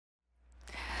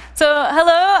So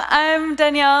hello, I'm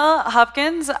Daniele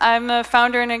Hopkins. I'm the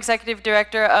founder and executive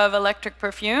director of Electric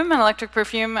Perfume. And Electric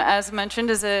Perfume, as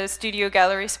mentioned, is a studio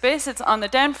gallery space. It's on the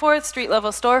Danforth street-level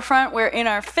storefront. We're in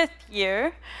our 5th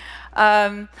year.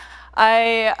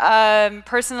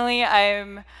 Personally,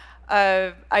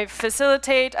 I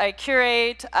facilitate, I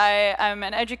curate, I am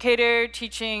an educator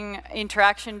teaching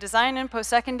interaction design in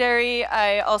post-secondary.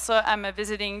 I also am a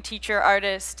visiting teacher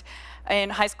artist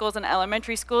in high schools and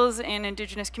elementary schools in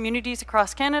Indigenous communities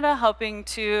across Canada, helping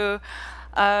to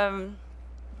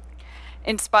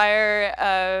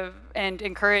inspire and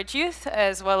encourage youth,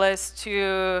 as well as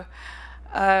to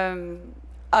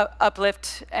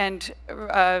uplift and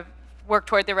work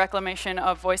toward the reclamation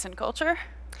of voice and culture.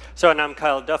 So, and I'm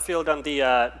Kyle Duffield. I'm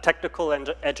the technical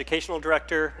and educational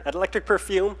director at Electric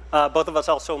Perfume. Both of us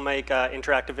also make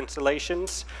interactive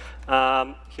installations.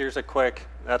 Here's a quick,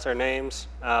 that's our names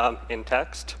in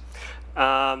text.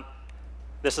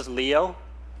 This is Leo.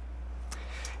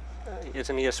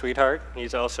 Isn't he a sweetheart?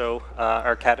 He's also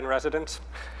our cat in residence.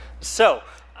 So,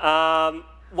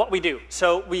 what we do.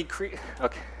 So we create,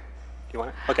 okay. You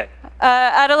want it? Okay.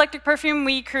 At Electric Perfume,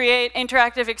 we create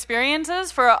interactive experiences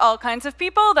for all kinds of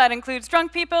people. That includes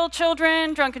drunk people,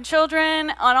 children, drunken children,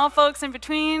 and all folks in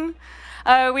between.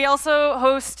 We also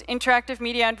host interactive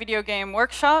media and video game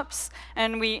workshops,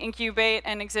 and we incubate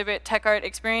and exhibit tech art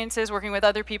experiences, working with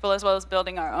other people as well as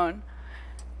building our own.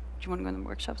 Do you want to go in the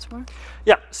workshops more?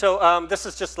 Yeah. So this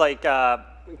is just like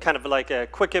kind of like a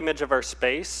quick image of our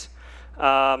space.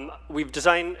 We've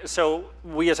designed, so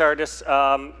we as artists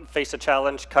face a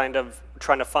challenge kind of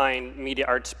trying to find media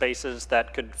art spaces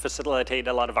that could facilitate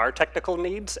a lot of our technical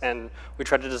needs, and we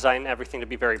try to design everything to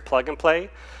be very plug and play.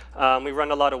 We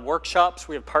run a lot of workshops.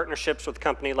 We have partnerships with a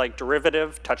company like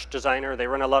Derivative, Touch Designer. They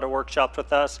run a lot of workshops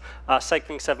with us.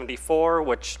 Cycling 74,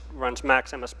 which runs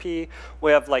Max MSP.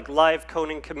 We have like live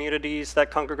coding communities that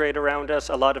congregate around us,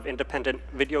 a lot of independent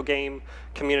video game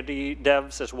community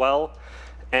devs as well.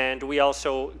 And we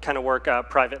also kind of work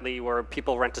privately where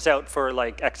people rent us out for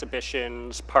like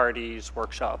exhibitions, parties,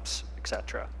 workshops,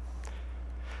 etc.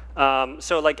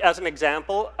 So like as an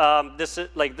example, this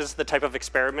is the type of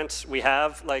experiments we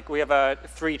have. Like we have a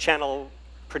 3-channel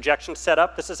projection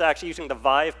setup. This is actually using the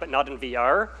Vive, but not in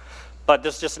VR. But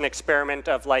this is just an experiment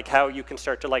of like how you can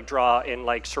start to like draw in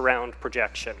like surround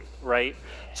projection, right?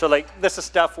 So like this is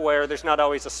stuff where there's not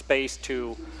always a space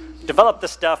to develop the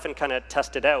stuff and kind of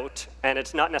test it out, and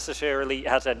it's not necessarily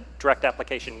has a direct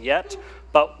application yet,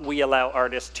 but we allow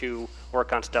artists to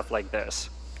work on stuff like this.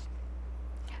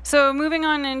 So moving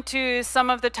on into some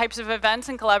of the types of events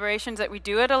and collaborations that we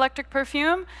do at Electric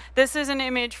Perfume, this is an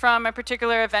image from a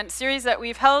particular event series that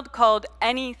we've held called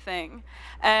Anything.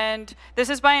 And this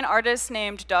is by an artist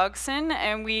named Dogson,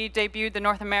 and we debuted the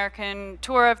North American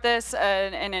tour of this,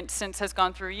 and it since has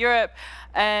gone through Europe.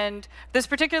 And this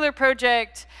particular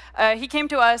project, he came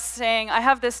to us saying, I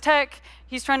have this tech.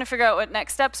 He's trying to figure out what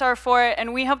next steps are for it,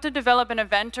 and we helped to develop an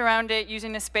event around it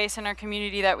using the space in our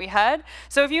community that we had.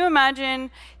 So if you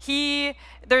imagine,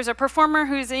 there's a performer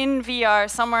who's in VR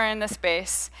somewhere in the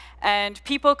space, and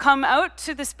people come out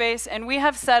to the space, and we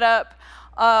have set up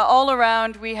all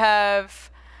around, we have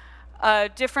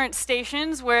different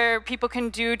stations where people can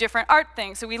do different art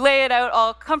things. So we lay it out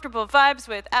all comfortable vibes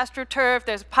with AstroTurf.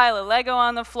 There's a pile of Lego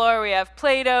on the floor. We have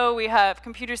Play-Doh. We have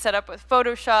computers set up with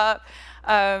Photoshop.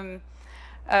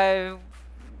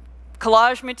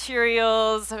 Collage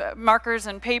materials, markers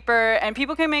and paper, and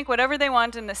people can make whatever they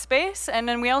want in the space. And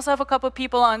then we also have a couple of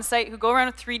people on site who go around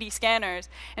with 3D scanners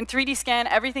and 3D scan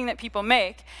everything that people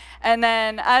make. And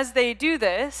then as they do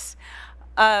this,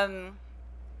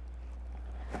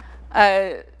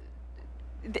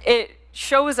 it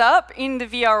shows up in the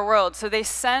VR world. So they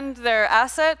send their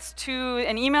assets to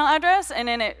an email address, and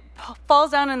then it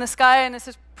falls down in the sky, and this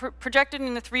is projected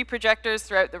in the 3 projectors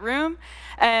throughout the room.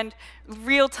 And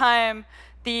real time,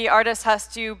 the artist has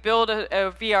to build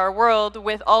a VR world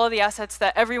with all of the assets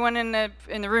that everyone in the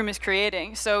room is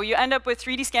creating. So you end up with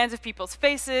 3D scans of people's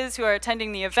faces who are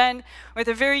attending the event, with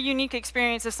a very unique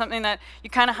experience of something that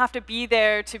you kind of have to be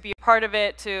there to be a part of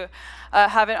it, to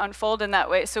have it unfold in that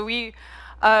way. So we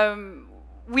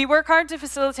work hard to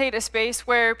facilitate a space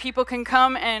where people can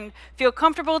come and feel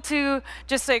comfortable to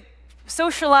just like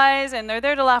socialize, and they're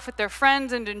there to laugh with their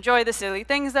friends and enjoy the silly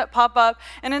things that pop up.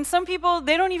 And then some people,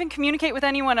 they don't even communicate with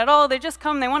anyone at all. They just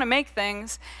come, they want to make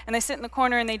things, and they sit in the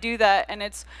corner and they do that. And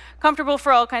it's comfortable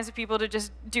for all kinds of people to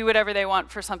just do whatever they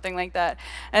want for something like that.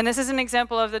 And this is an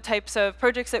example of the types of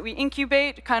projects that we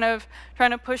incubate, kind of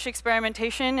trying to push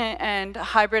experimentation and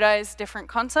hybridize different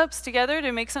concepts together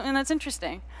to make something that's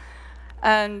interesting.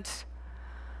 And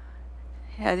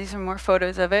yeah, these are more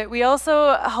photos of it. We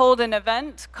also hold an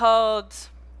event called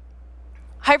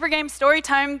Hypergame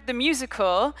Storytime the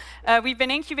Musical. We've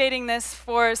been incubating this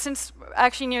since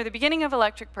actually near the beginning of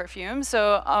Electric Perfume,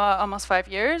 so almost 5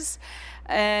 years.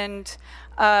 And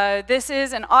this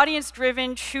is an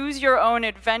audience-driven, choose-your-own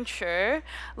adventure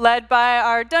led by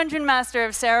our Dungeon Master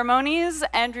of Ceremonies,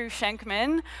 Andrew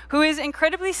Schenkman, who is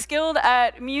incredibly skilled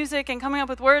at music and coming up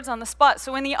with words on the spot.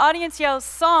 So when the audience yells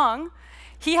 "song,"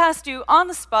 he has to, on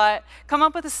the spot, come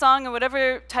up with a song and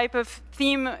whatever type of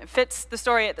theme fits the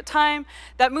story at the time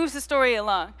that moves the story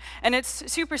along. And it's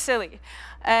super silly.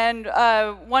 And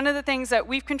one of the things that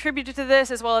we've contributed to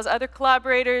this, as well as other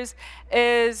collaborators,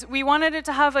 is we wanted it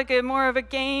to have like more of a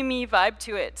gamey vibe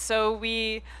to it. So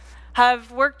we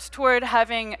have worked toward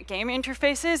having game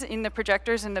interfaces in the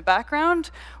projectors in the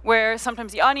background, where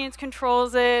sometimes the audience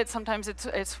controls it, sometimes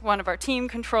it's one of our team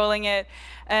controlling it,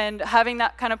 and having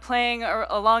that kind of playing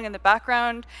along in the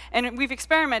background. And we've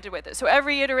experimented with it. So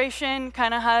every iteration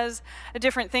kind of has a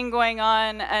different thing going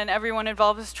on, and everyone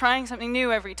involved is trying something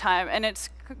new every time. And it's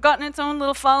gotten its own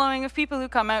little following of people who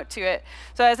come out to it.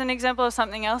 So as an example of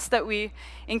something else that we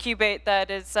incubate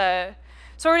that is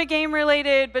sort of game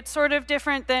related, but sort of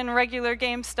different than regular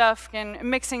game stuff, and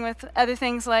mixing with other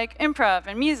things like improv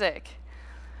and music.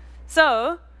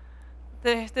 So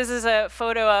this is a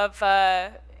photo of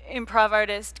improv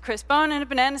artist Chris Bone in a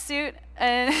banana suit.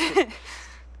 And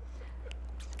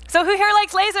so who here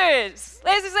likes lasers?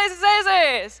 Lasers, lasers,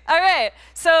 lasers! All right,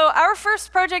 so our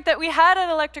first project that we had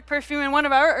at Electric Perfume, and one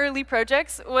of our early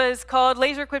projects, was called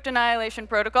Laser Equipped Annihilation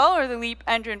Protocol, or the LEAP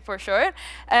engine for short.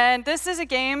 And this is a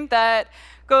game that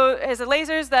has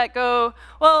lasers that go,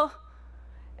 well,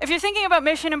 if you're thinking about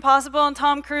Mission Impossible and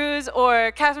Tom Cruise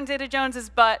or Catherine Zeta-Jones's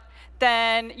butt,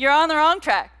 then you're on the wrong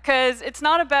track, because it's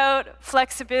not about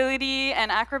flexibility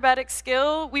and acrobatic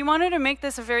skill. We wanted to make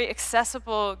this a very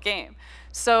accessible game.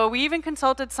 So we even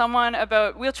consulted someone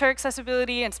about wheelchair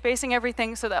accessibility and spacing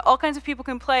everything so that all kinds of people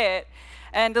can play it.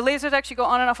 And the lasers actually go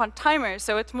on and off on timers,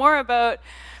 so it's more about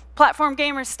platform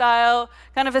gamer style,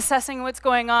 kind of assessing what's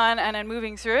going on and then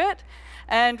moving through it.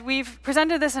 And we've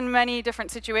presented this in many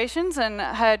different situations and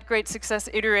had great success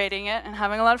iterating it and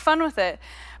having a lot of fun with it.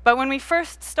 But when we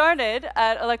first started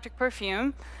at Electric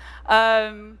Perfume,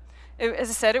 as I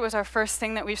said, it was our first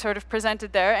thing that we sort of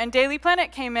presented there. And Daily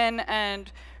Planet came in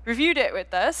and reviewed it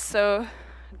with us. So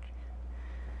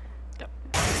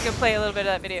let's go play a little bit of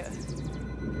that video.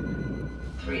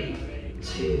 3,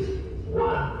 2,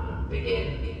 1,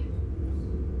 begin.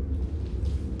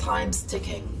 Time's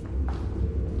ticking.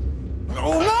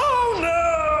 Oh, no,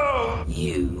 no!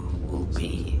 You will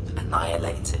be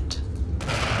annihilated.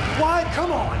 Why?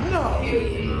 Come on, no!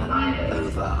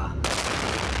 Over.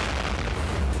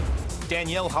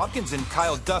 Daniele Hopkins and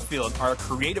Kyle Duffield are a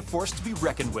creative force to be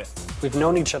reckoned with. We've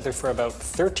known each other for about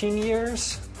 13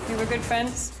 years. We were good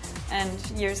friends, and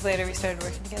years later we started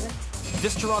working together.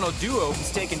 This Toronto duo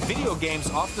is taking video games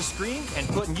off the screen and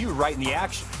putting you right in the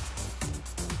action.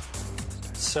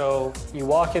 So you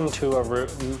walk into a room,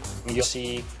 you'll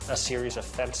see a series of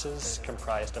fences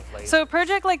comprised of lasers. So a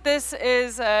project like this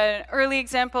is an early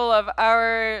example of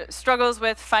our struggles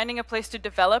with finding a place to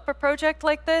develop a project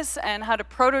like this and how to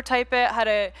prototype it, how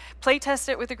to play test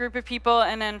it with a group of people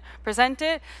and then present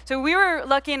it. So we were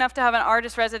lucky enough to have an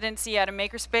artist residency at a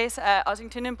makerspace at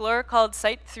Ossington and Bloor called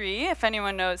Site 3, if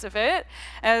anyone knows of it.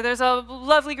 There's a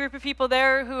lovely group of people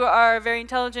there who are very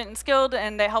intelligent and skilled,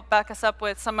 and they help back us up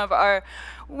with some of our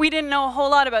we didn't know a whole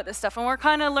lot about this stuff, and we're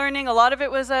kind of learning. A lot of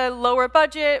it was a lower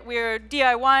budget. We're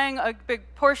DIYing a big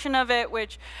portion of it,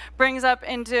 which brings up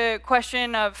into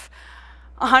question of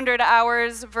 100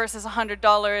 hours versus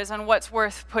 $100 and what's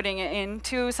worth putting it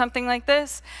into something like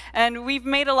this. And we've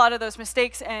made a lot of those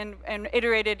mistakes and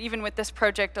iterated even with this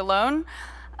project alone.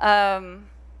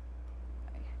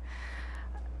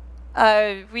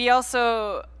 We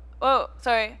also, oh,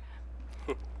 sorry.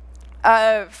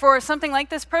 For something like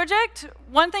this project,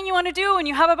 one thing you want to do when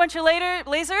you have a bunch of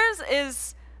lasers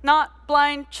is not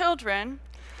blind children.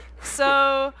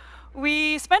 So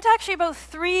we spent actually about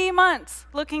 3 months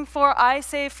looking for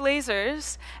eye-safe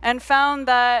lasers and found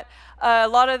that a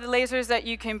lot of the lasers that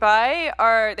you can buy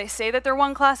are, they say that they're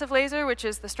one class of laser, which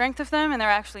is the strength of them, and they're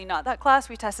actually not that class.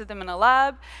 We tested them in a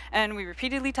lab, and we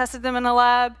repeatedly tested them in a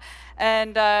lab,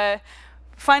 and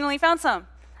finally found some.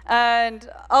 And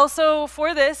also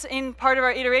for this, in part of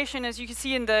our iteration, as you can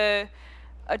see in the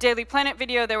Daily Planet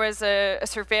video, there was a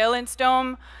surveillance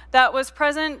dome that was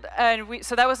present, and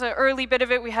so that was an early bit of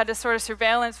it. We had this sort of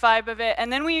surveillance vibe of it,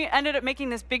 and then we ended up making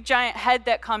this big giant head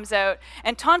that comes out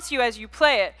and taunts you as you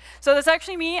play it. So that's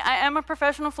actually me. I am a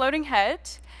professional floating head.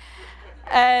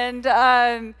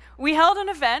 And we held an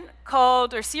event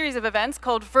called, or series of events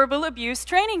called Verbal Abuse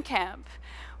Training Camp,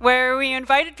 where we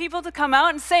invited people to come out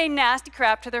and say nasty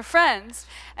crap to their friends.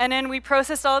 And then we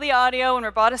processed all the audio and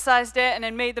roboticized it and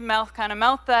then made the mouth kind of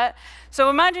mouth that.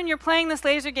 So imagine you're playing this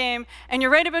laser game and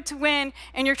you're right about to win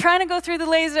and you're trying to go through the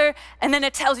laser and then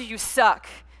it tells you you suck.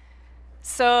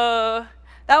 So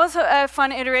that was a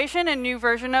fun iteration, a new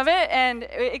version of it, and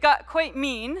it got quite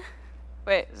mean.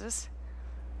 Wait, is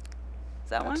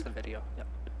that one? That's the video, yep.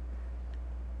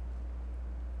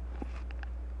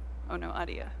 Oh no,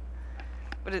 audio.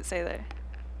 What did it say there?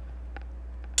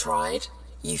 Tried,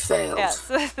 you failed. Yeah,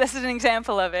 so this is an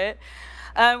example of it.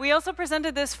 We also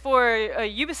presented this for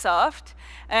Ubisoft,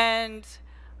 and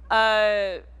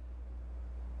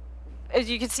as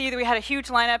you can see, that we had a huge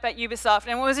lineup at Ubisoft.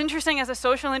 And what was interesting as a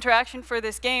social interaction for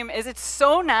this game is it's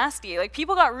so nasty. Like,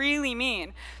 people got really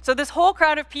mean. So this whole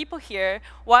crowd of people here,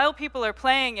 while people are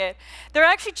playing it, they're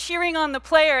actually cheering on the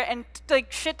player and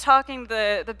like shit-talking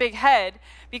the big head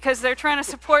because they're trying to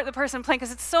support the person playing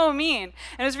because it's so mean.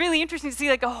 And it was really interesting to see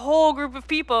like a whole group of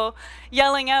people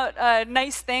yelling out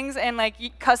nice things and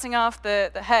like cussing off the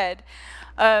head.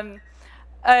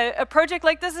 A project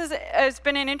like this has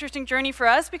been an interesting journey for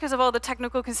us because of all the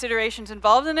technical considerations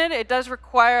involved in it. It does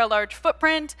require a large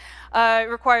footprint. It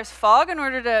requires fog in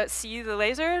order to see the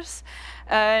lasers.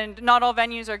 And not all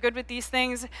venues are good with these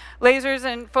things. Lasers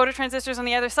and phototransistors on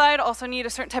the other side also need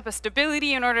a certain type of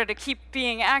stability in order to keep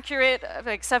being accurate,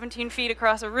 like 17 feet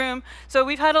across a room. So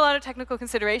we've had a lot of technical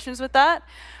considerations with that.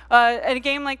 At a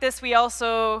game like this, we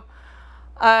also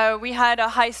we had a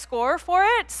high score for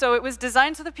it, so it was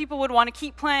designed so that people would want to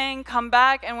keep playing, come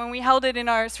back, and when we held it in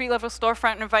our street-level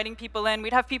storefront and inviting people in,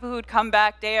 we'd have people who would come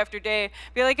back day after day,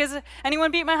 be like, "Has anyone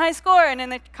beat my high score?" And then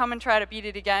they'd come and try to beat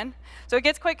it again. So it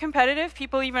gets quite competitive.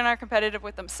 People even are competitive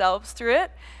with themselves through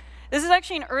it. This is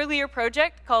actually an earlier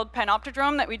project called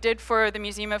Panoptodrome that we did for the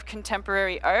Museum of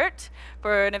Contemporary Art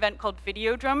for an event called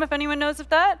Videodrome, if anyone knows of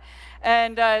that.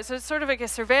 And so it's sort of like a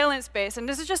surveillance base. And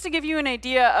this is just to give you an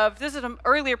idea of, this is an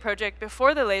earlier project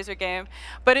before the laser game,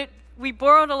 but we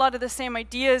borrowed a lot of the same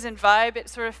ideas and vibe. It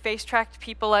sort of face-tracked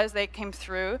people as they came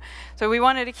through. So we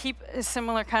wanted to keep a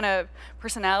similar kind of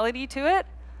personality to it.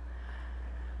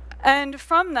 And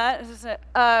from that,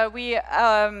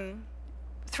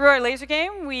 through our laser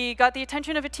game, we got the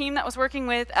attention of a team that was working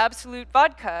with Absolute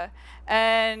Vodka,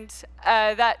 and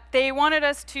that they wanted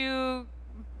us to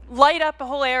light up a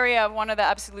whole area of one of the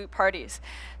Absolute parties.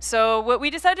 So what we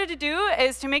decided to do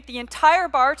is to make the entire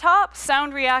bar top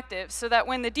sound reactive, so that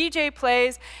when the DJ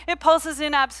plays, it pulses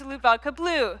in Absolute Vodka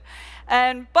Blue.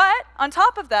 But on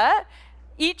top of that,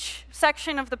 each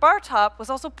section of the bar top was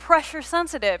also pressure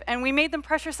sensitive, and we made them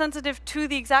pressure sensitive to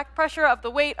the exact pressure of the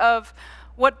weight of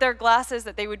what their glass is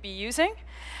that they would be using.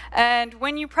 And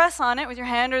when you press on it with your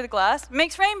hand or the glass, it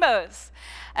makes rainbows.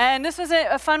 And this was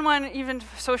a fun one, even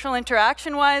social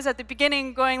interaction-wise, at the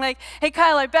beginning, going like, "Hey,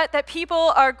 Kyle, I bet that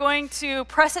people are going to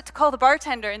press it to call the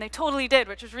bartender," and they totally did,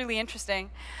 which was really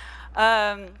interesting.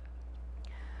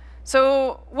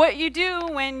 So what you do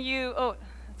when you, oh,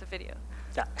 that's a video.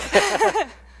 Yeah.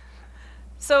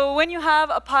 So when you have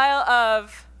a pile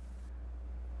of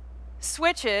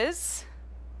switches,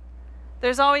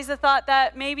 there's always the thought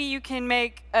that maybe you can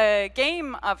make a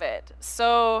game of it.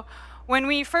 So when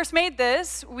we first made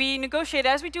this, we negotiated,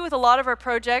 as we do with a lot of our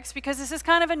projects, because this is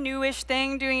kind of a newish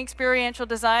thing, doing experiential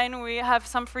design. We have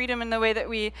some freedom in the way that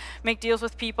we make deals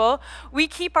with people. We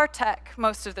keep our tech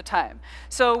most of the time.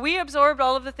 So we absorbed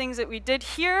all of the things that we did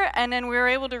here, and then we were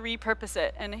able to repurpose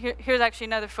it. And here's actually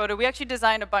another photo. We actually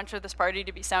designed a bunch of this party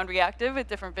to be sound reactive with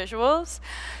different visuals.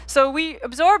 So we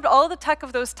absorbed all the tech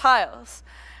of those tiles.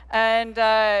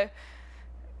 And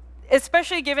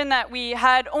especially given that we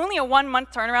had only a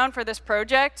 1-month turnaround for this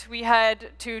project, we had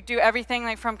to do everything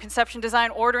like from conception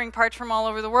design, ordering parts from all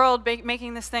over the world,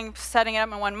 making this thing, setting it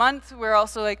up in 1 month. We're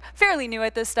also like fairly new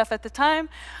at this stuff at the time.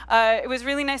 It was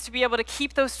really nice to be able to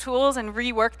keep those tools and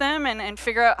rework them and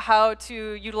figure out how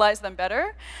to utilize them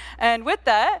better. And with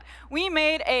that, we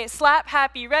made a slap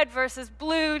happy red versus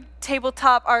blue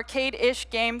tabletop arcade-ish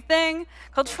game thing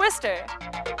called Twister.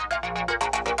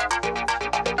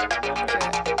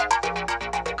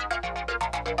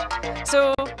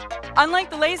 So Unlike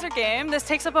the laser game, this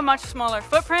takes up a much smaller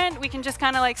footprint. We can just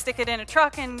kind of like stick it in a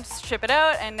truck and ship it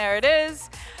out, and there it is.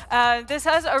 This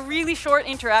has a really short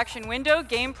interaction window.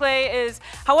 Gameplay is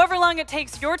however long it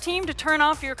takes your team to turn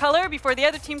off your color before the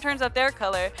other team turns off their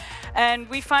color. And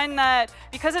we find that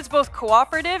because it's both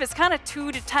cooperative, it's kind of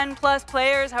 2 to 10 plus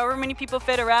players, however many people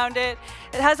fit around it.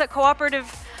 It has a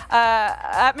cooperative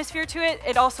atmosphere to it.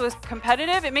 It also is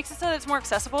competitive. It makes it so that it's more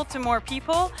accessible to more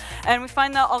people. And we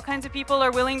find that all kinds of people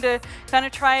are willing to kind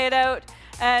of try it out.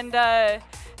 And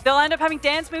they'll end up having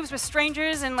dance moves with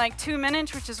strangers in like 2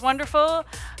 minutes, which is wonderful.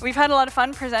 We've had a lot of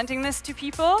fun presenting this to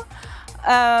people.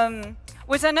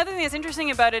 What's another thing that's interesting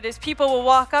about it is people will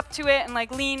walk up to it and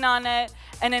like lean on it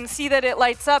and then see that it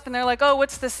lights up and they're like, oh,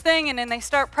 what's this thing? And then they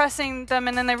start pressing them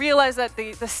and then they realize that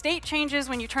the state changes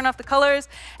when you turn off the colors.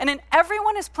 And then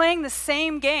everyone is playing the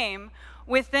same game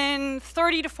within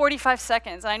 30 to 45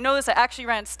 seconds. And I know this, I actually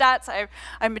ran stats.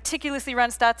 I meticulously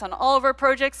run stats on all of our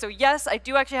projects. So yes, I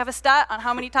do actually have a stat on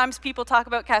how many times people talk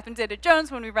about Catherine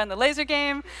Zeta-Jones when we run the laser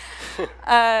game.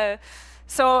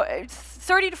 So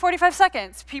 30 to 45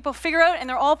 seconds, people figure out, and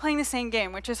they're all playing the same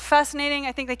game, which is fascinating.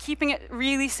 I think that keeping it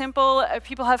really simple,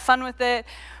 people have fun with it.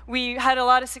 We had a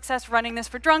lot of success running this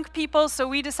for drunk people, so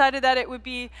we decided that it would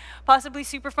be possibly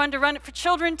super fun to run it for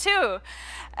children too.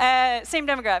 Same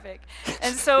demographic.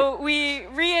 And so we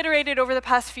reiterated over the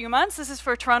past few months, this is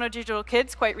for Toronto Digital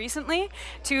Kids quite recently,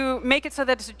 to make it so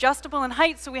that it's adjustable in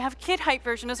height, so we have a kid height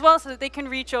version as well so that they can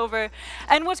reach over.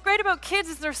 And what's great about kids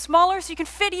is they're smaller, so you can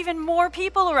fit even more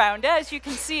people around it, as you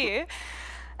can see.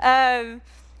 Yeah,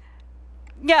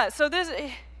 so this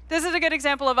is a good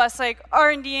example of us like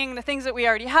R&Ding the things that we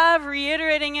already have,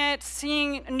 reiterating it,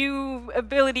 seeing new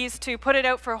abilities to put it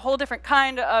out for a whole different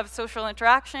kind of social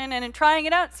interaction, and then trying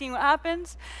it out, seeing what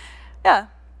happens. Yeah.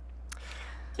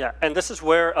 Yeah, and this is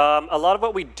where a lot of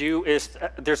what we do is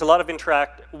there's a lot of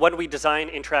when we design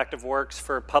interactive works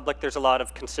for public, there's a lot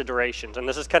of considerations. And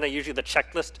this is kind of usually the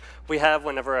checklist we have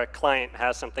whenever a client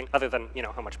has something, other than, you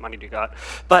know, how much money do you got?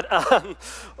 But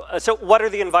so what are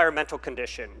the environmental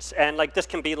conditions? And like this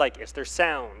can be like, is there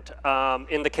sound?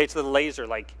 In the case of the laser,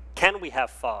 like, can we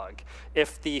have fog?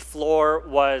 If the floor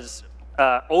was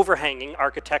overhanging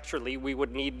architecturally, we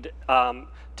would need to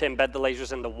embed the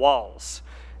lasers in the walls.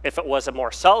 If it was a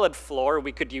more solid floor,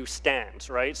 we could use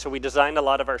stands, right? So we designed a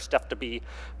lot of our stuff to be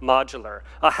modular.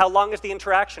 How long is the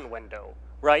interaction window,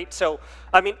 right? So,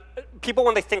 I mean, people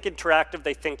when they think interactive,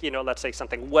 they think, you know, let's say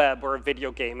something web or a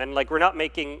video game. And like, we're not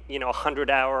making, you know,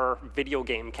 100-hour video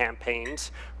game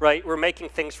campaigns, right? We're making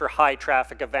things for high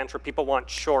traffic events where people want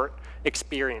short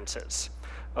experiences,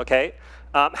 okay?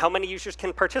 How many users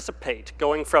can participate?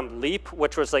 Going from Leap,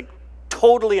 which was like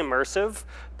totally immersive,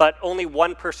 but only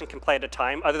one person can play at a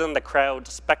time, other than the crowd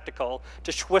spectacle,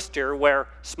 to Schwister, where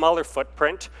smaller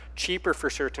footprint, cheaper for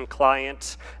certain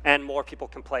clients, and more people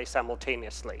can play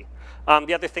simultaneously.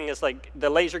 The other thing is like the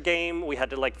laser game, we had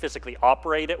to like physically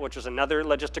operate it, which was another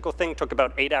logistical thing. It took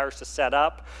about 8 hours to set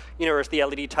up. You know, whereas the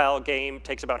LED tile game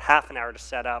takes about half an hour to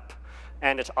set up,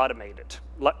 and it's automated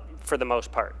for the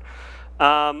most part.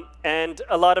 And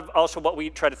a lot of also what we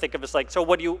try to think of is like, so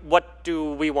what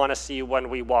do we want to see when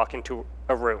we walk into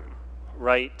a room,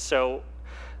 right? So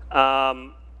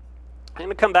I'm going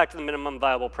to come back to the minimum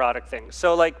viable product thing.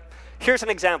 So like, here's an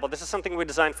example. This is something we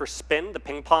designed for Spin, the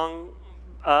ping pong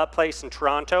place in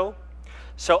Toronto.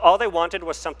 So all they wanted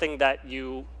was something that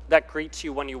greets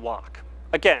you when you walk.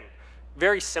 Again,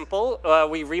 very simple.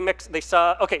 We remixed, they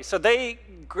saw, okay, so they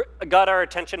got our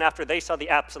attention after they saw the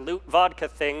Absolute vodka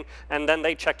thing, and then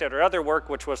they checked out our other work,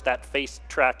 which was that face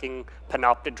tracking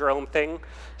panoptodrome thing.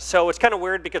 So it's kind of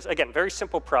weird because, again, very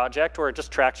simple project where it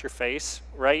just tracks your face,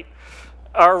 right?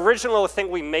 Our original thing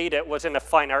we made it was in a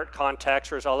fine art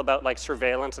context where it's all about like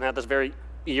surveillance and had this very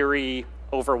eerie,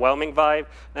 overwhelming vibe.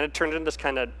 And it turned into this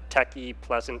kind of techie,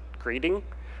 pleasant greeting,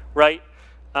 right?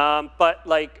 But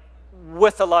like,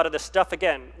 with a lot of this stuff,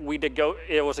 again,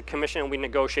 it was a commission and we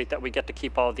negotiate that we get to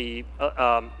keep all the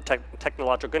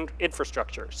technological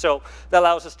infrastructure. So that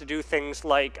allows us to do things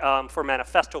like for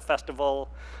Manifesto Festival,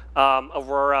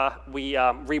 Aurora, we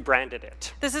rebranded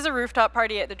it. This is a rooftop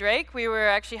party at the Drake. We were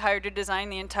actually hired to design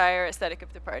the entire aesthetic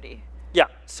of the party. Yeah,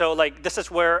 so like this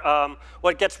is where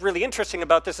what gets really interesting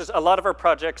about this is a lot of our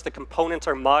projects, the components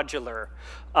are modular,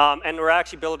 and we're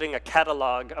actually building a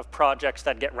catalog of projects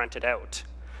that get rented out.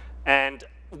 And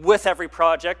with every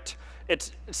project,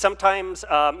 it's sometimes,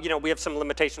 you know, we have some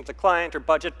limitations with the client or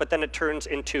budget, but then it turns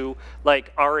into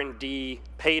like R&D,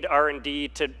 paid R&D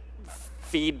to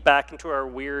feed back into our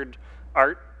weird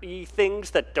art-y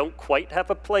things that don't quite have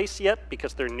a place yet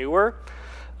because they're newer.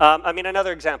 I mean,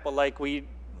 another example, like we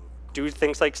do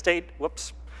things like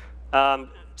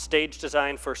stage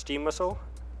design for steam whistle.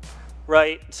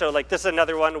 Right, so like this is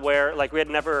another one where like we had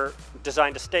never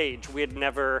designed a stage. We had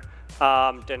never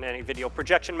done any video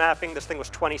projection mapping. This thing was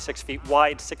 26 feet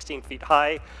wide, 16 feet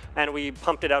high, and we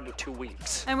pumped it out in 2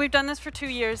 weeks. And we've done this for 2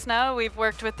 years now. We've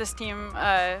worked with this team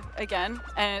again,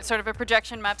 and it's sort of a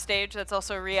projection map stage that's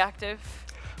also reactive.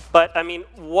 But I mean,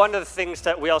 one of the things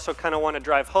that we also kind of want to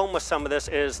drive home with some of this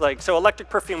is like, so Electric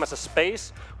Perfume as a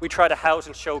space, we try to house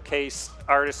and showcase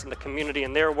artists in the community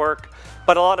and their work.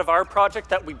 But a lot of our projects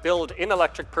that we build in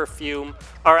Electric Perfume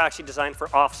are actually designed for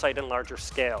offsite and larger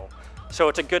scale. So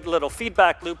it's a good little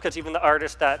feedback loop because even the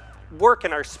artists that work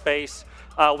in our space,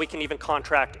 we can even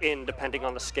contract in depending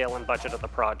on the scale and budget of the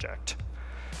project.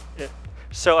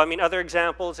 So I mean, other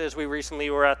examples is we recently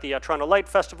were at the Toronto Light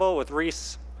Festival with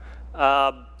Reese.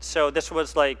 So this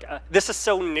was like, this is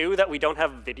so new that we don't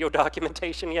have video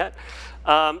documentation yet.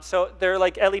 So they're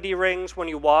like LED rings. When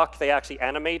you walk, they actually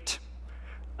animate.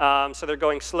 So they're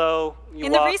going slow.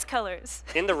 In the Reese colors.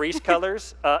 In the Reese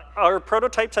colors. Our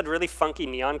prototypes had really funky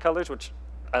neon colors, which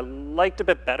I liked a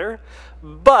bit better.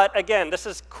 But again, this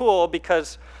is cool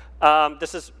because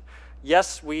this is,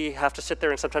 yes, we have to sit there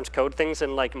and sometimes code things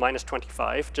in like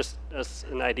 -25, just as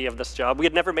an idea of this job. We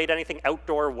had never made anything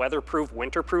outdoor, weatherproof,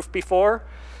 winterproof before.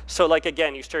 So like,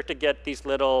 again, you start to get these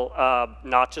little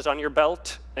notches on your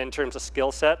belt in terms of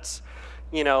skill sets,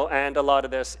 you know, and a lot of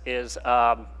this is,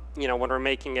 you know, when we're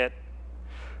making it.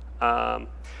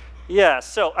 Yeah,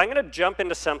 so I'm gonna jump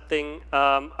into something,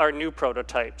 our new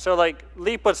prototype. So like,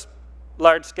 Leap was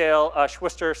large scale,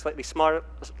 Schwister, slightly smaller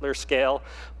scale,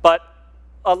 but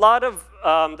a lot of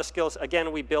the skills,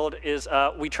 again, we build is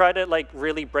we try to like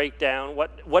really break down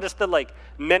what is the like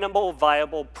minimal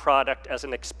viable product as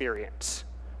an experience,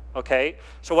 okay?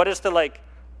 So what is the like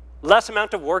less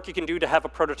amount of work you can do to have a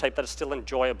prototype that is still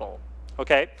enjoyable,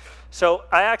 okay? So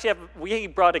we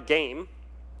brought a game,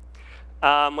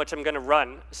 which I'm gonna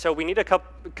run. So we need a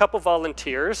couple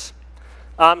volunteers.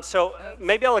 So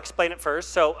maybe I'll explain it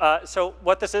first. So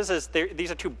what this is these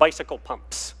are 2 bicycle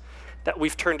pumps that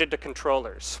we've turned into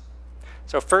controllers.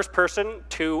 So first person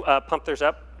to pump theirs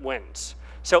up wins.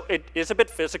 So it is a bit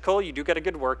physical. You do get a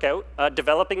good workout.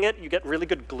 Developing it, you get really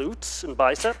good glutes and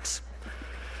biceps,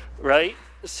 right?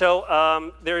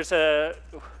 So there's a,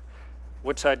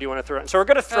 which side do you want to throw in? So we're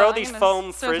going to throw these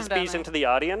foam frisbees into the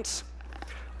audience.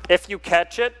 If you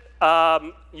catch it,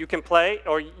 you can play,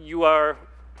 or you are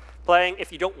playing.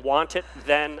 If you don't want it,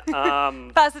 then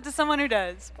pass it to someone who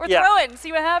does. Or yeah. throw it and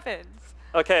see what happens.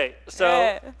 Okay,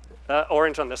 so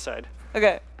orange on this side.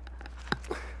 Okay.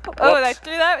 Oh, I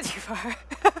threw that too far.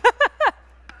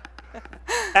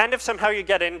 And if somehow you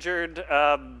get injured,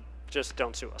 just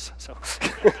don't sue us. So,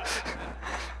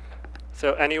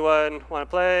 so anyone want to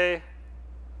play?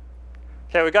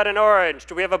 Okay, we got an orange.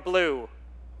 Do we have a blue?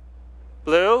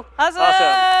 Blue?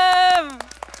 Awesome!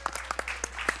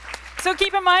 So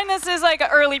keep in mind, this is like an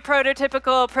early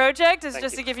prototypical project. It's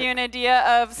just to give you an idea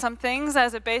of some things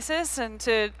as a basis and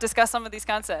to discuss some of these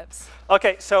concepts.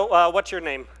 Okay, so what's your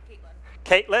name?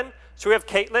 Caitlin. Caitlin. So we have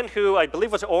Caitlin, who I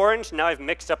believe was orange. Now I've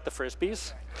mixed up the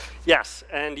frisbees. Yes,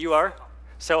 and you are?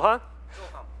 Soha?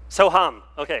 Soham.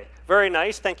 Okay, very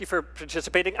nice. Thank you for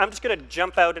participating. I'm just going to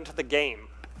jump out into the game.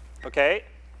 Okay?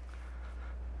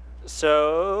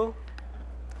 So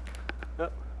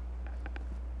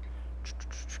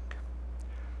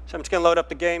I'm just going to load up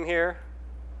the game here.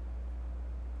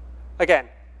 Again,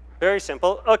 very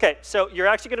simple. Okay, so you're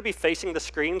actually going to be facing the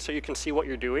screen so you can see what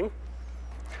you're doing.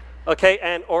 Okay,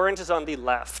 and orange is on the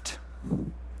left,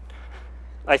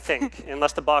 I think,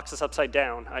 unless the box is upside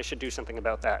down. I should do something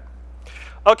about that.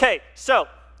 Okay, so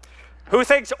who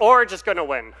thinks orange is going to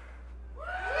win?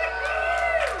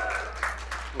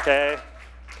 Okay.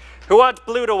 Who wants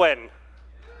blue to win?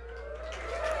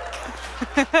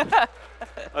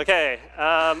 Okay,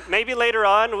 maybe later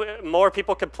on, more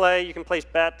people could play. You can place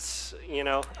bets, you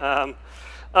know.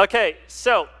 Okay,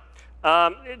 so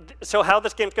how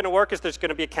this game's going to work is there's going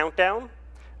to be a countdown,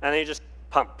 and then you just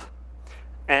pump.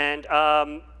 And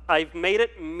I've made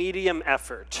it medium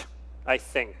effort, I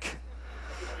think.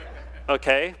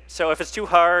 Okay, so if it's too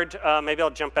hard, maybe I'll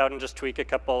jump out and just tweak a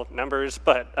couple numbers,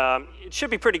 but it should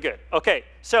be pretty good. Okay,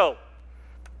 so.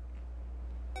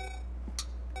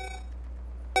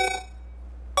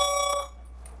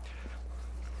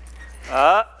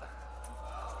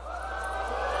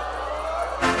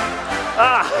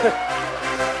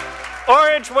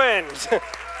 Orange wins.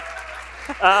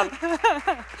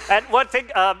 And one thing,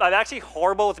 I'm actually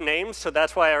horrible with names, so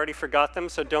that's why I already forgot them,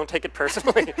 so don't take it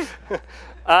personally.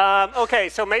 Okay,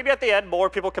 so maybe at the end, more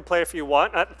people can play if you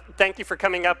want. Thank you for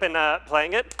coming up and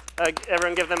playing it.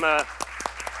 Everyone give them a...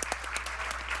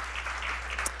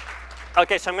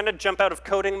 Okay, so I'm going to jump out of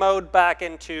coding mode back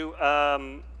into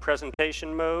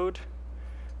presentation mode.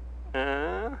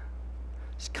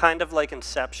 It's kind of like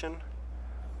Inception.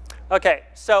 Okay,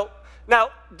 so now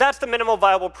that's the minimal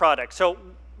viable product. So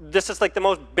this is like the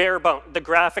most bare bone. The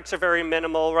graphics are very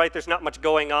minimal, right? There's not much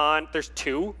going on. There's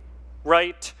 2,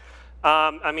 right?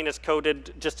 I mean, it's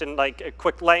coded just in like a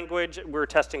quick language. We're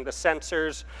testing the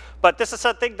sensors. But this is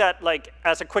something that, like,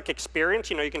 as a quick experience,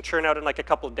 you know, you can churn out in like a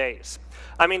couple of days.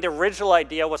 I mean, the original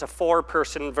idea was a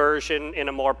 4-person version in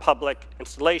a more public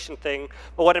installation thing.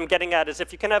 But what I'm getting at is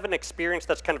if you can have an experience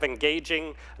that's kind of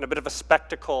engaging and a bit of a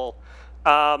spectacle,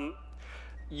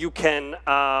 you can,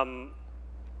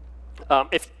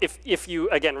 if you,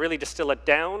 again, really distill it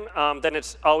down, then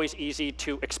it's always easy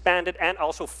to expand it and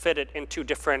also fit it into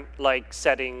different like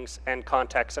settings and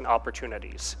contexts and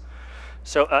opportunities.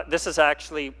 So this is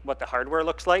actually what the hardware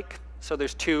looks like. So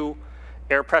there's 2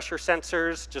 air pressure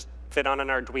sensors, just fit on an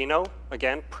Arduino.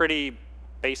 Again, pretty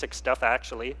basic stuff,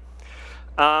 actually.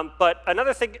 But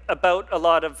another thing about a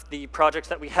lot of the projects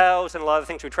that we house and a lot of the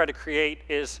things we try to create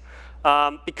is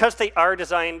because they are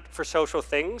designed for social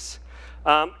things,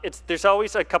 there's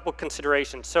always a couple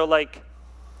considerations. So like,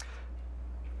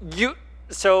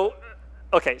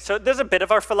 okay, so there's a bit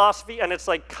of our philosophy, and it's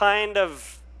like kind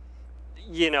of,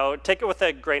 you know, take it with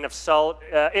a grain of salt.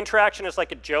 Interaction is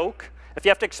like a joke. If you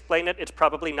have to explain it, it's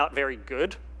probably not very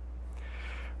good,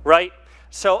 right?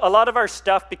 So a lot of our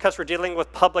stuff, because we're dealing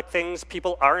with public things,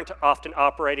 people aren't often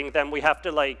operating them. We have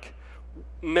to like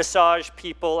massage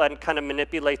people and kind of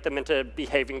manipulate them into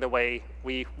behaving the way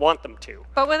we want them to.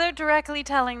 But without directly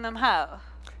telling them how.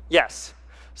 Yes.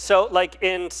 So like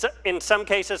in some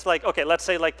cases, like, okay, let's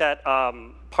say like that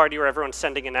party where everyone's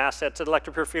sending in assets at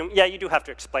Electric Perfume. Yeah, you do have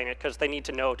to explain it because they need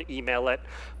to know to email it.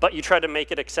 But you try to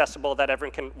make it accessible that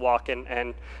everyone can walk in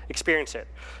and experience it.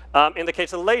 In the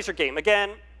case of the laser game,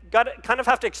 again, kind of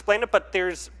have to explain it, but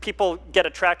people get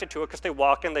attracted to it because they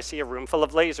walk in, they see a room full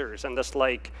of lasers and this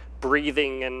like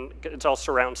breathing, and it's all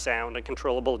surround sound and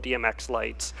controllable DMX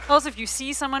lights. Also, if you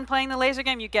see someone playing the laser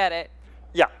game, you get it.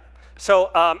 Yeah.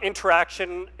 So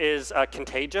interaction is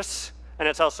contagious, and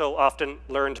it's also often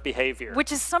learned behavior.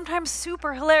 Which is sometimes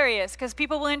super hilarious, because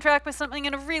people will interact with something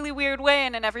in a really weird way,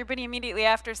 and then everybody immediately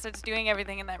after starts doing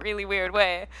everything in that really weird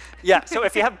way. Yeah, so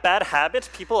if you have bad habits,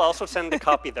 people also tend to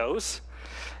copy those.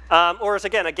 Or as,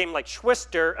 again, a game like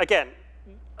Schwister, again,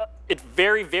 it's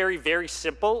very, very, very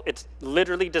simple. It's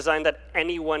literally designed that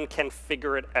anyone can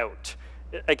figure it out.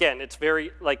 Again, it's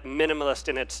very like minimalist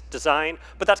in its design,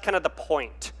 but that's kind of the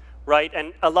point, right?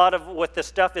 And a lot of what this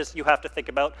stuff is, you have to think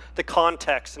about the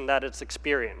context and that it's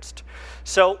experienced.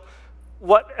 So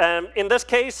in this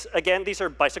case, again, these are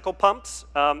bicycle pumps.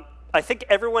 I think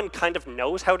everyone kind of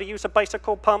knows how to use a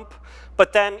bicycle pump,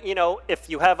 but then, you know, if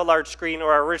you have a large screen,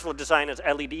 or our original design is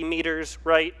LED meters,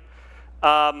 right?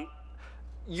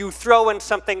 You throw in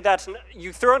something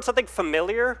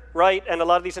familiar, right? And a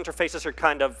lot of these interfaces are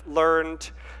kind of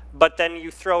learned, but then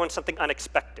you throw in something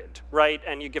unexpected, right?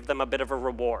 And you give them a bit of a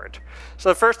reward. So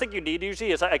the first thing you need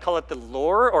usually is, I call it the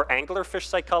lure or anglerfish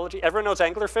psychology. Everyone knows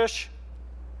anglerfish?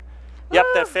 Yep,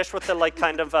 the fish with the like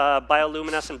kind of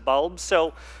bioluminescent bulbs.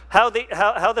 So how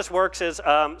this works is,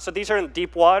 so these are in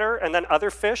deep water, and then other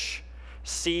fish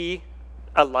see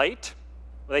a light.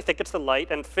 They think it's the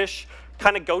light, and fish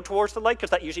kind of go towards the light because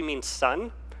that usually means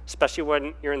sun, especially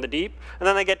when you're in the deep, and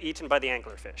then they get eaten by the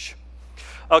anglerfish.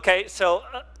 Okay, so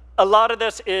a lot of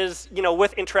this is, you know,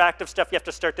 with interactive stuff, you have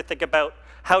to start to think about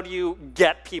how do you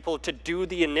get people to do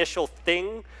the initial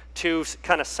thing to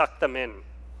kind of suck them in.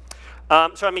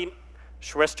 So I mean,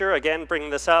 Schwister, again,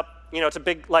 bringing this up, you know, it's a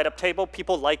big light-up table.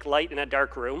 People like light in a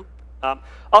dark room.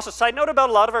 Also, side note about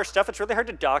a lot of our stuff, it's really hard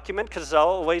to document because it's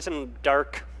always in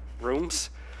dark rooms.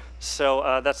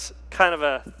 So that's kind of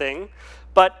a thing.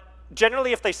 But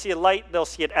generally, if they see a light, they'll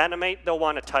see it animate, they'll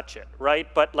want to touch it, right?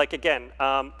 But like, again,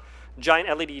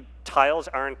 giant LED tiles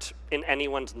aren't in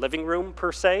anyone's living room,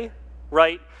 per se,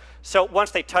 right? So once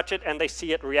they touch it and they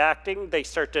see it reacting, they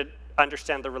start to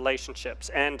understand the relationships.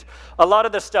 And a lot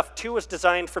of this stuff too is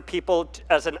designed for people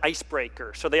as an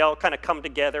icebreaker, so they all kind of come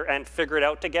together and figure it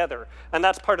out together, and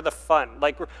that's part of the fun.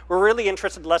 Like we're really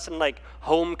interested less in like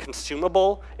home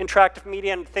consumable interactive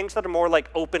media and things that are more like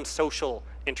open social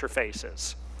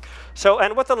interfaces. So,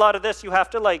 and with a lot of this, you have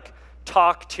to like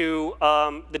talk to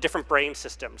the different brain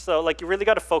systems. So like you really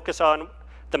got to focus on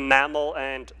the mammal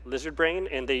and lizard brain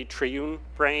in the triune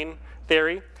brain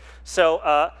theory.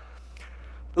 So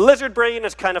lizard brain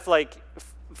is kind of like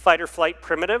fight or flight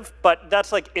primitive, but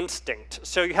that's like instinct.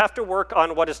 So you have to work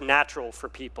on what is natural for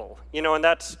people, you know, and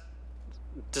that's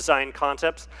design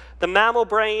concepts. The mammal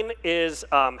brain is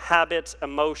habits,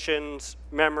 emotions,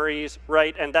 memories,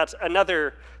 right? And that's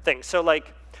another thing. So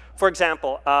like, for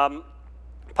example,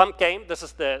 Pump Game, this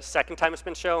is the second time it's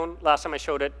been shown. Last time I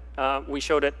showed it, we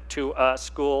showed it to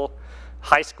school,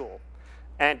 high school.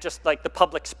 And just like the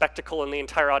public spectacle in the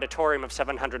entire auditorium of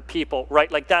 700 people,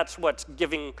 right? Like that's what's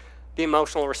giving the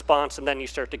emotional response, and then you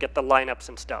start to get the lineups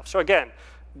and stuff. So again,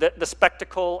 the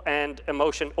spectacle and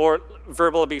emotion, or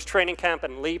verbal abuse training camp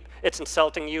and LEAP, it's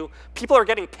insulting you. People are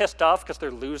getting pissed off because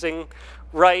they're losing,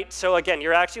 right? So again,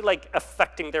 you're actually like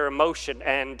affecting their emotion,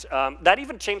 and that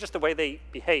even changes the way they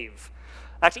behave.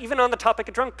 Actually, even on the topic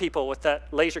of drunk people with that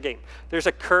laser game, there's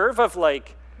a curve of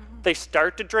like, they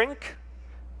start to drink,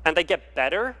 and they get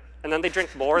better, and then they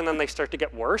drink more, and then they start to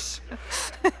get worse.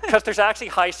 Because there's actually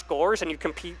high scores, and you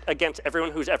compete against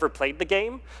everyone who's ever played the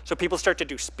game. So people start to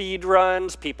do speed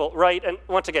runs, people, right? And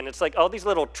once again, it's like all these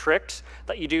little tricks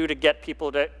that you do to get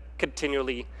people to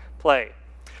continually play.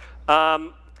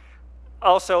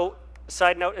 Also,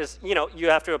 side note is, you know, you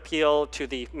have to appeal to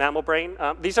the mammal brain.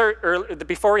 These are early,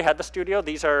 before we had the studio,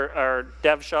 these are our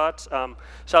dev shots.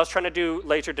 So I was trying to do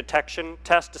laser detection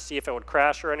test to see if it would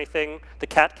crash or anything. The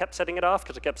cat kept setting it off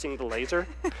because it kept seeing the laser.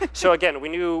 So again, we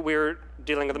knew we were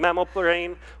dealing with the mammal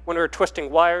brain. When we were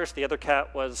twisting wires, the other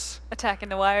cat was attacking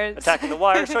the wires. Attacking the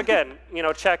wires. So again, you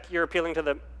know, check you're appealing to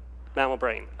the mammal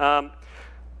brain.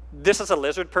 This is a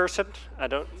lizard person.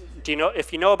 Do you know,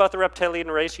 if you know about the reptilian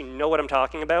race, you know what I'm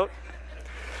talking about.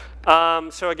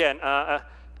 So again,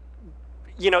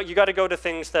 you know, you got to go to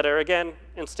things that are, again,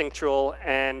 instinctual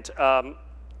and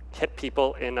hit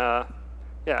people in a,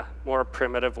 more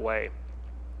primitive way.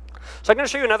 So I'm going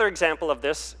to show you another example of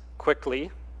this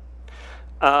quickly,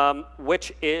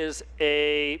 which is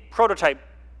a prototype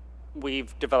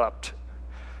we've developed.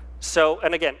 So,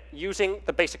 and again, using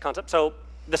the basic concept. So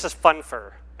this is fun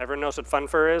fur. Everyone knows what fun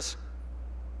fur is,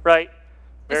 right?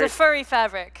 It's a furry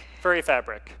fabric. Furry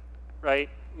fabric, right?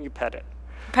 You pet it.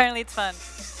 Apparently it's fun.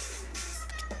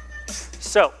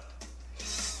 So,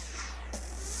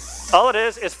 all it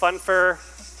is fun fur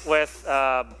with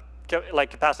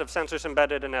like capacitive sensors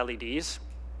embedded in LEDs,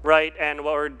 right? And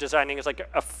what we're designing is like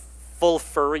a full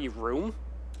furry room.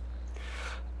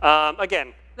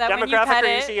 Again, that demographic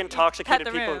are easy, intoxicated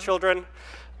people and children.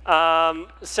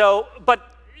 But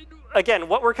again,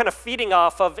 what we're kind of feeding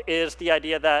off of is the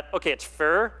idea that, okay, it's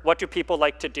fur, what do people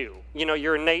like to do? You know,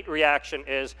 your innate reaction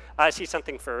is, I see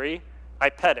something furry, I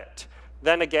pet it.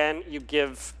 Then again, you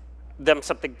give them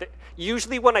something.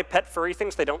 Usually when I pet furry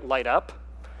things, they don't light up,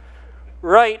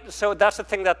 right? So that's the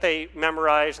thing that they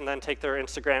memorize and then take their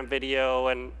Instagram video,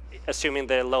 and assuming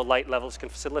the low light levels can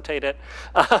facilitate it,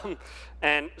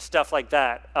 and stuff like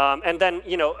that. And then,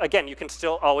 you know, again, you can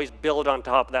still always build on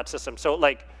top of that system. So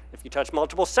like, if you touch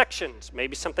multiple sections,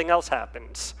 maybe something else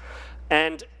happens.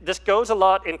 And this goes a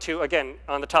lot into, again,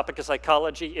 on the topic of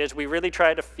psychology, is we really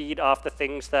try to feed off the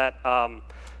things that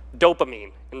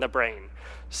dopamine in the brain.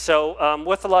 So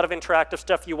with a lot of interactive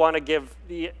stuff, you want to give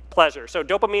the pleasure. So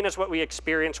dopamine is what we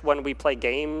experience when we play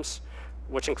games,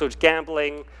 which includes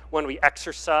gambling, when we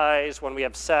exercise, when we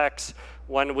have sex,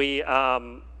 when we,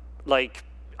 like,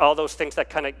 all those things that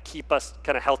kind of keep us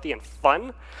kind of healthy and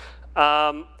fun.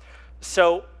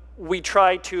 So we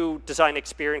try to design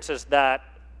experiences that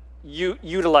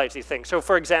utilize these things. So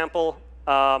for example,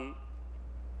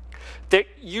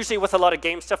 usually with a lot of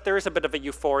game stuff, there is a bit of a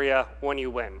euphoria when you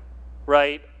win,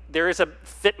 right? There is a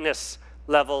fitness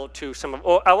level to some of,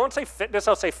 or I won't say fitness,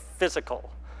 I'll say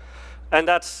physical. And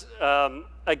that's,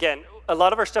 again, a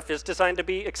lot of our stuff is designed to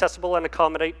be accessible and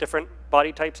accommodate different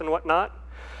body types and whatnot.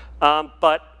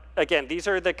 But again, these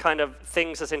are the kind of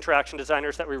things as interaction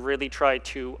designers that we really try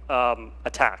to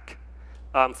attack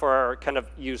for our kind of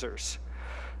users.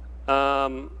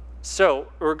 So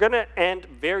we're going to end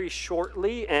very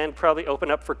shortly and probably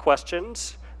open up for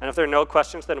questions. And if there are no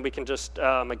questions, then we can just,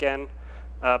 again,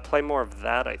 play more of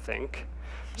that, I think.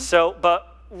 So,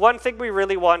 but one thing we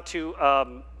really want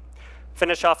to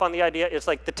finish off on the idea is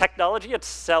like the technology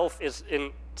itself is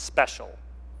special,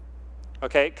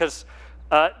 okay? Because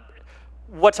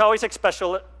what's always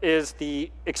special is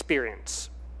the experience.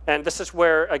 And this is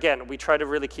where, again, we try to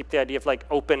really keep the idea of like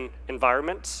open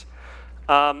environments.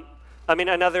 I mean,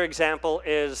 another example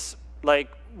is like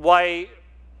why,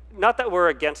 not that we're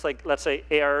against like, let's say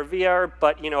AR or VR,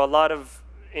 but you know, a lot of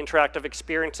interactive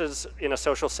experiences in a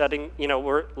social setting, you know,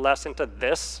 we're less into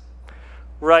this,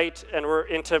 right? And we're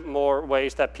into more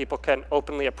ways that people can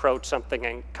openly approach something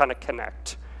and kind of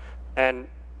connect. And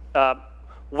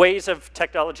ways of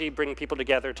technology bringing people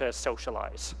together to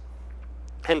socialize.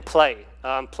 And play.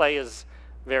 Play is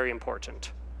very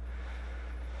important.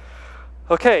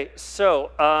 Okay,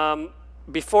 so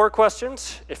before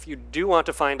questions, if you do want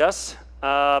to find us,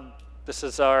 this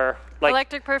is our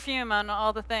Electric Perfume on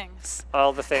all the things.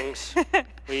 All the things.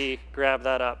 We grab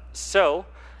that up. So,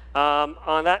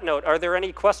 on that note, are there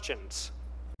any questions?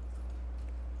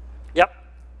 Yep.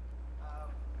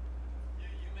 You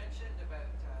mentioned about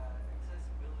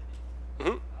accessibility. Mm-hmm.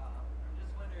 I'm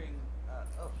just wondering.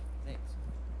 Oh, thanks.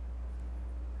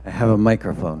 I have a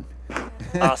microphone.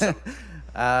 Awesome.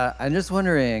 I'm just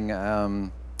wondering,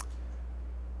 are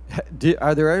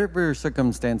there ever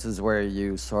circumstances where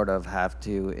you sort of have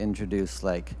to introduce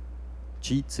like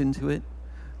cheats into it?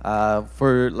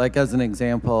 For like as an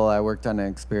example, I worked on an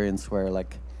experience where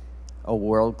like a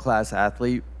world-class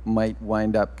athlete might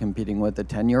wind up competing with a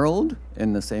 10-year-old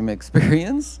in the same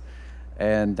experience,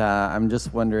 and I'm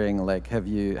just wondering, like, have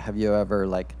you ever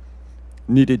like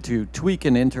needed to tweak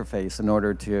an interface in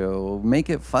order to make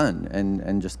it fun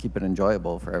and just keep it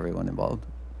enjoyable for everyone involved?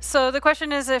 So the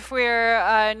question is if we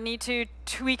need to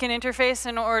tweak an interface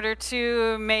in order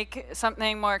to make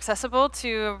something more accessible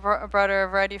to a broader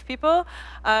variety of people.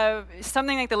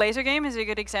 Something like the laser game is a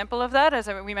good example of that. As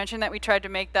we mentioned, that we tried to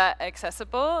make that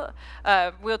accessible,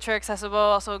 wheelchair accessible,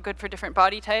 also good for different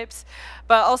body types.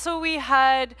 But also we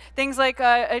had things like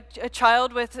a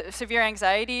child with severe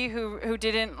anxiety who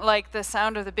didn't like the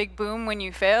sound of the big boom when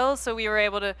you fail. So we were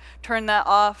able to turn that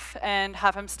off and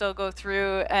have him still go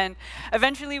through. And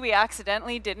eventually we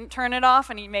accidentally didn't turn it off,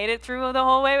 and he made it through the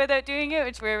whole way without doing it,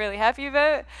 which we were really happy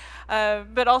about.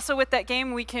 But also with that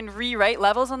game, we can rewrite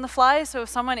levels on the fly. So if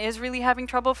someone is really having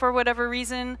trouble for whatever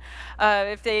reason,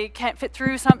 if they can't fit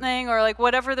through something or like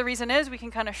whatever the reason is, we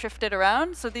can kind of shift it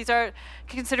around. So these are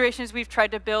considerations we've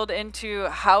tried to build into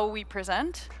how we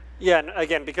present. Yeah, and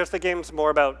again, because the game's more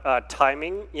about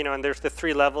timing, you know, and there's the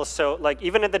 3 levels. So like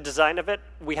even in the design of it,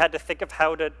 we had to think of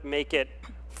how to make it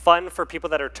fun for people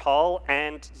that are tall,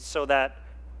 and so that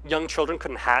young children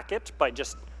couldn't hack it by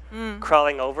just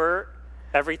crawling over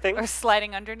everything. Or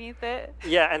sliding underneath it.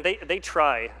 Yeah, and they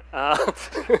try.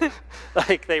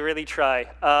 Like, they really try.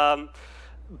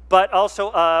 But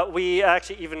also, we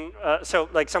actually even, so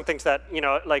like some things that, you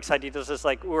know, like Saidi does is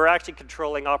like, we're actually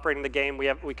controlling, operating the game.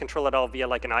 We control it all via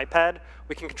like an iPad.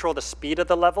 We can control the speed of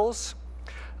the levels.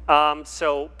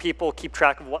 So people keep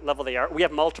track of what level they are. We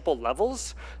have multiple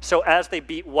levels. So as they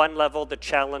beat one level, the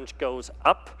challenge goes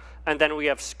up. And then we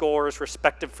have scores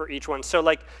respective for each one. So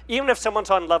like, even if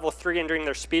someone's on level 3 and doing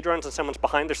their speed runs and someone's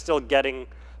behind, they're still getting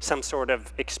some sort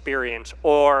of experience.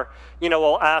 Or, you know,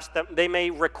 we'll ask them, they may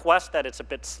request that it's a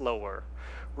bit slower,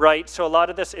 right? So a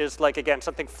lot of this is like, again,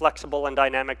 something flexible and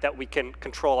dynamic that we can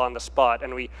control on the spot.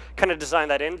 And we kind of design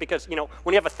that in because, you know,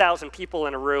 when you have 1,000 people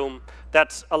in a room,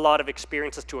 that's a lot of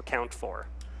experiences to account for.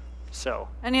 So.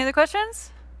 Any other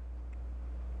questions?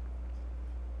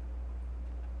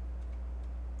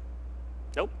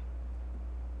 Nope.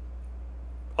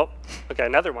 Oh, okay,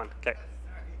 another one. Okay.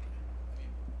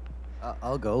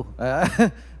 I'll go.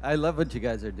 I love what you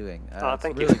guys are doing.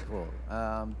 Thank it's you. really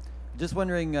cool. Just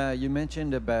wondering, you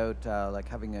mentioned about like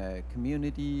having a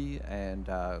community and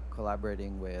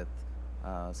collaborating with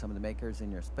some of the makers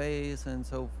in your space and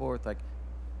so forth. Like,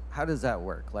 how does that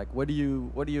work? Like, what do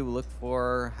you look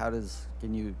for?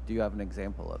 Do you have an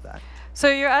example of that? So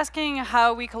you're asking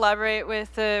how we collaborate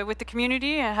with the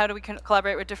community and how do we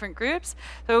collaborate with different groups.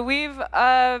 So we've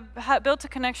built a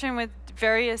connection with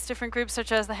various different groups,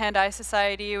 such as the Hand-Eye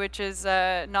Society, which is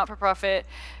not-for-profit.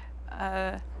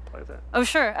 Oh,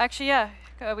 sure. Actually, yeah.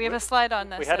 We have a slide on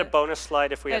this. We had a bonus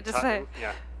slide if we had time.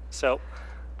 Yeah. So.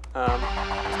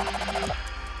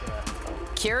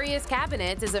 Curious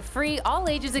Cabinets is a free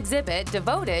all-ages exhibit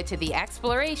devoted to the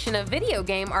exploration of video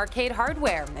game arcade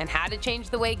hardware and how to change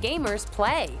the way gamers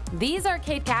play. These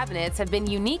arcade cabinets have been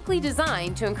uniquely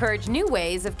designed to encourage new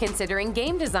ways of considering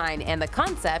game design and the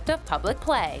concept of public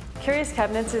play. Curious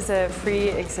Cabinets is a free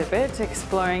exhibit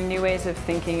exploring new ways of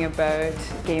thinking about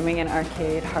gaming and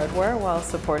arcade hardware while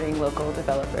supporting local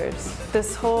developers.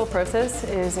 This whole process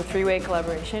is a 3-way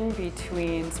collaboration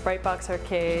between Spritebox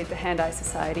Arcade, the Hand-Eye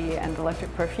Society, and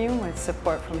Electric Perfume with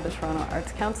support from the Toronto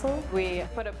Arts Council. We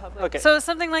put a public... Okay. So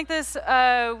something like this,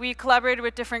 we collaborated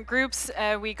with different groups.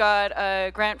 We got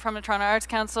a grant from the Toronto Arts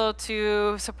Council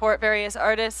to support various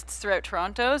artists throughout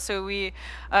Toronto. So we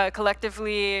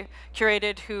collectively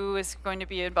curated who is going to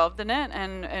be involved in it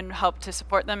and helped to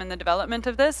support them in the development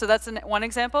of this. So that's one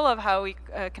example of how we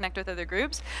connect with other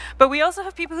groups. But we also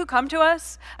have people who come to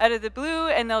us out of the blue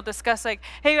and they'll discuss like,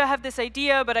 hey, I have this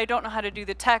idea, but I don't know how to do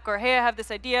the tech, or hey, I have this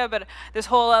idea, but this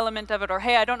whole element of it, or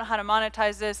hey, I don't know how to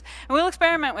monetize this. And we'll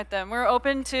experiment with them. We're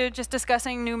open to just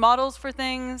discussing new models for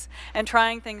things and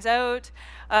trying things out.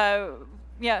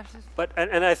 yeah. But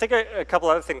and I think a couple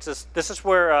other things is this is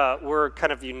where we're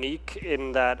kind of unique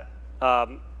in that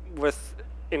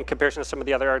in comparison to some of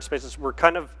the other art spaces, we're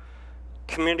kind of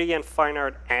community and fine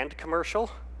art and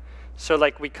commercial. So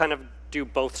like we kind of do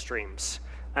both streams.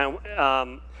 And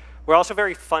we're also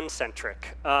very fun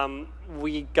centric.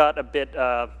 We got a bit,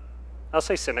 I'll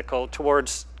say cynical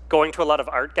towards going to a lot of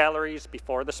art galleries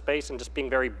before the space and just being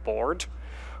very bored.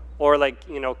 Or like,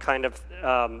 you know, kind of,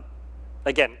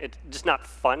 again, it's just not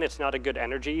fun. It's not a good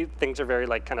energy. Things are very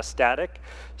like kind of static.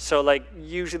 So like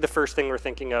usually the first thing we're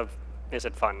thinking of, is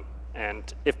it fun?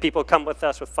 And if people come with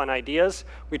us with fun ideas,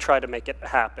 we try to make it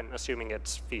happen, assuming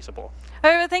it's feasible. All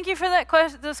right, well, thank you for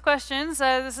those questions.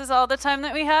 This is all the time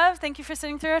that we have. Thank you for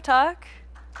sitting through our talk.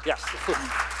 Yes.